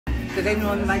Because they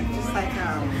know like just like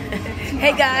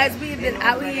Hey guys, we've been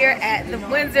out here at the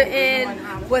Windsor Inn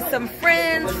with some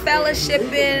friends,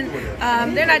 fellowshipping.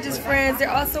 They're not just friends, they're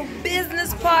also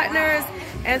business partners.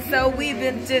 And so we've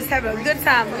been just having a good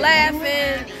time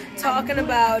laughing, talking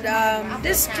about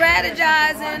just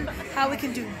strategizing, how we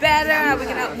can do better, how we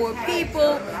can help more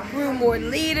people, groom more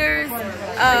leaders,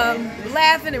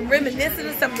 laughing and reminiscing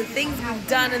of some of the things we've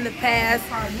done in the past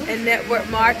in network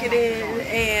marketing.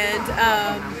 And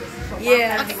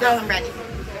yeah, Okay, so I'm ready.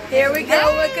 here we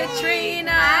go with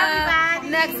Katrina,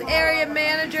 next area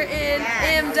manager in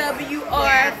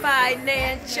MWR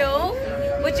Financial.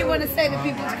 What you want to say to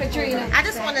people, Katrina? I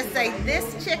just want to say this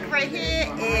chick right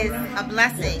here is a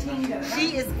blessing.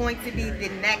 She is going to be the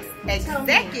next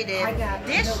executive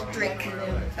district.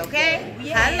 Okay?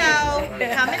 Hello.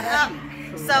 Coming up.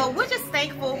 So we're just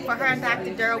thankful for her and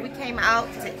Dr. Durrell. We came out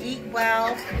to eat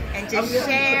well and just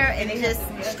share and just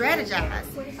strategize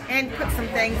and put some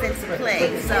things into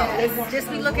play. So just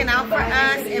be looking out for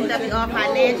us. MWR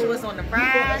Financial is on the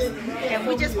rise. And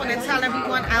we just want to tell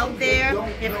everyone out there,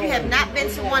 if you have not been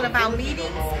to one of our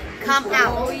meetings, come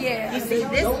out. Oh, yeah. You see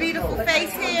this beautiful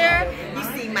face here. You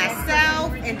see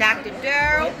myself and Dr.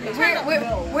 Durrell.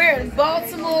 We're in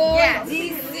Baltimore, Yes.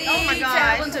 D.C., Oh my gosh.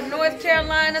 traveling to North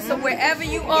Carolina. So wherever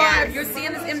you are, if you're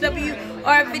seeing this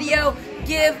MWR video,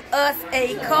 give us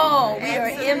a call. We are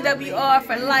MWR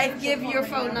for life. Give your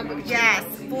phone number. Yes,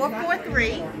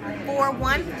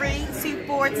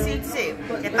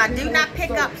 443-413-2422. If I do not pick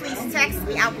up, please text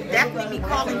me. I will definitely be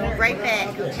calling you right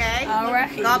back, okay? All right.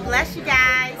 God bless you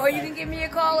guys. Or you can give me a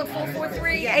call at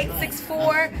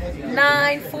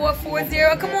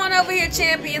 443-864-9440. Come on over here,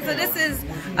 champion. So this is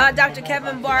Dr.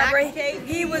 Kevin Barber.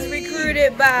 He was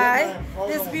recruited by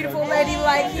this beautiful lady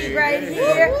like he right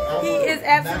here. He is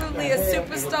absolutely a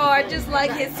superstar, just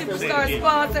like his superstar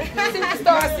sponsor.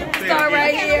 Superstar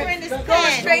right here.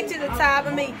 Going straight to the top.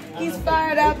 I mean, he's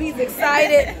fired up. He's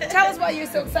excited. Tell us why you're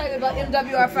so excited about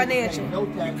MWR Financial.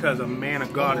 Because a man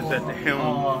of God is at the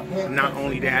helm. Not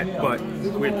only that, but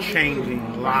we're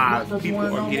changing lives.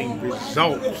 People are getting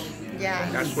results. Yeah.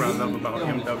 That's what I love about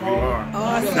MWR.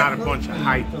 Awesome. It's not a bunch of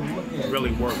hype. It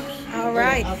really works. All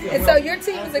right. And so your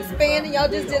team is expanding. Y'all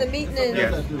just did a meeting in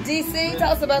D.C.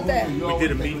 Tell us about that. We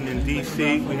did a meeting in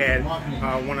D.C. We had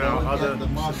one of our other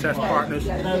success partners,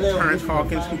 Terrence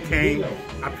Hawkins, who came.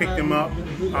 I picked him up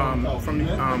from the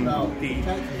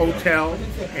hotel,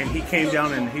 and he came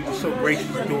down and he was so gracious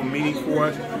to do a meeting for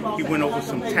us. He went over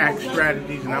some tax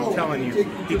strategies, and I'm telling you,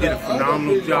 he did a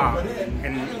phenomenal job.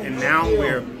 And now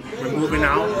we're moving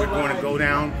out. We're going to go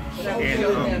down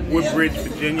in Woodbridge,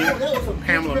 Virginia.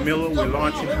 Pamela Miller, we're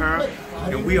launching her,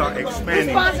 and we are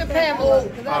expanding. Sponsor Pamela.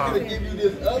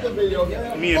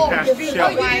 Me and Pastor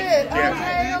Shelley.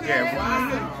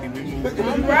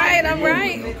 I'm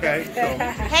right. Okay, so.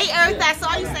 Hey, Eartha, I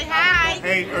saw you say hi.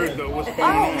 Hey, Eartha, what's going Oh,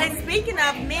 on? and speaking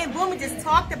of, me and Bunmi just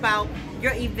talked about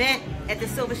your event at the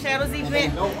Silver Shadows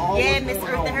event. Yeah, Miss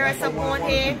Eartha Harris up on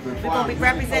here. We're going to be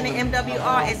representing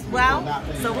MWR as well.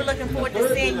 So we're looking forward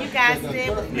to seeing you guys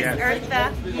there with Miss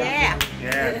Eartha. Yeah.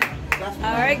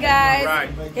 All right, guys. All right.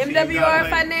 MWR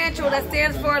Financial. That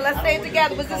stands for, let's say it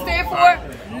together. What's it stand for?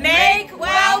 Make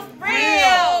wealth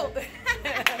real.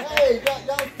 Hey, y'all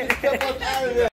step up out of there.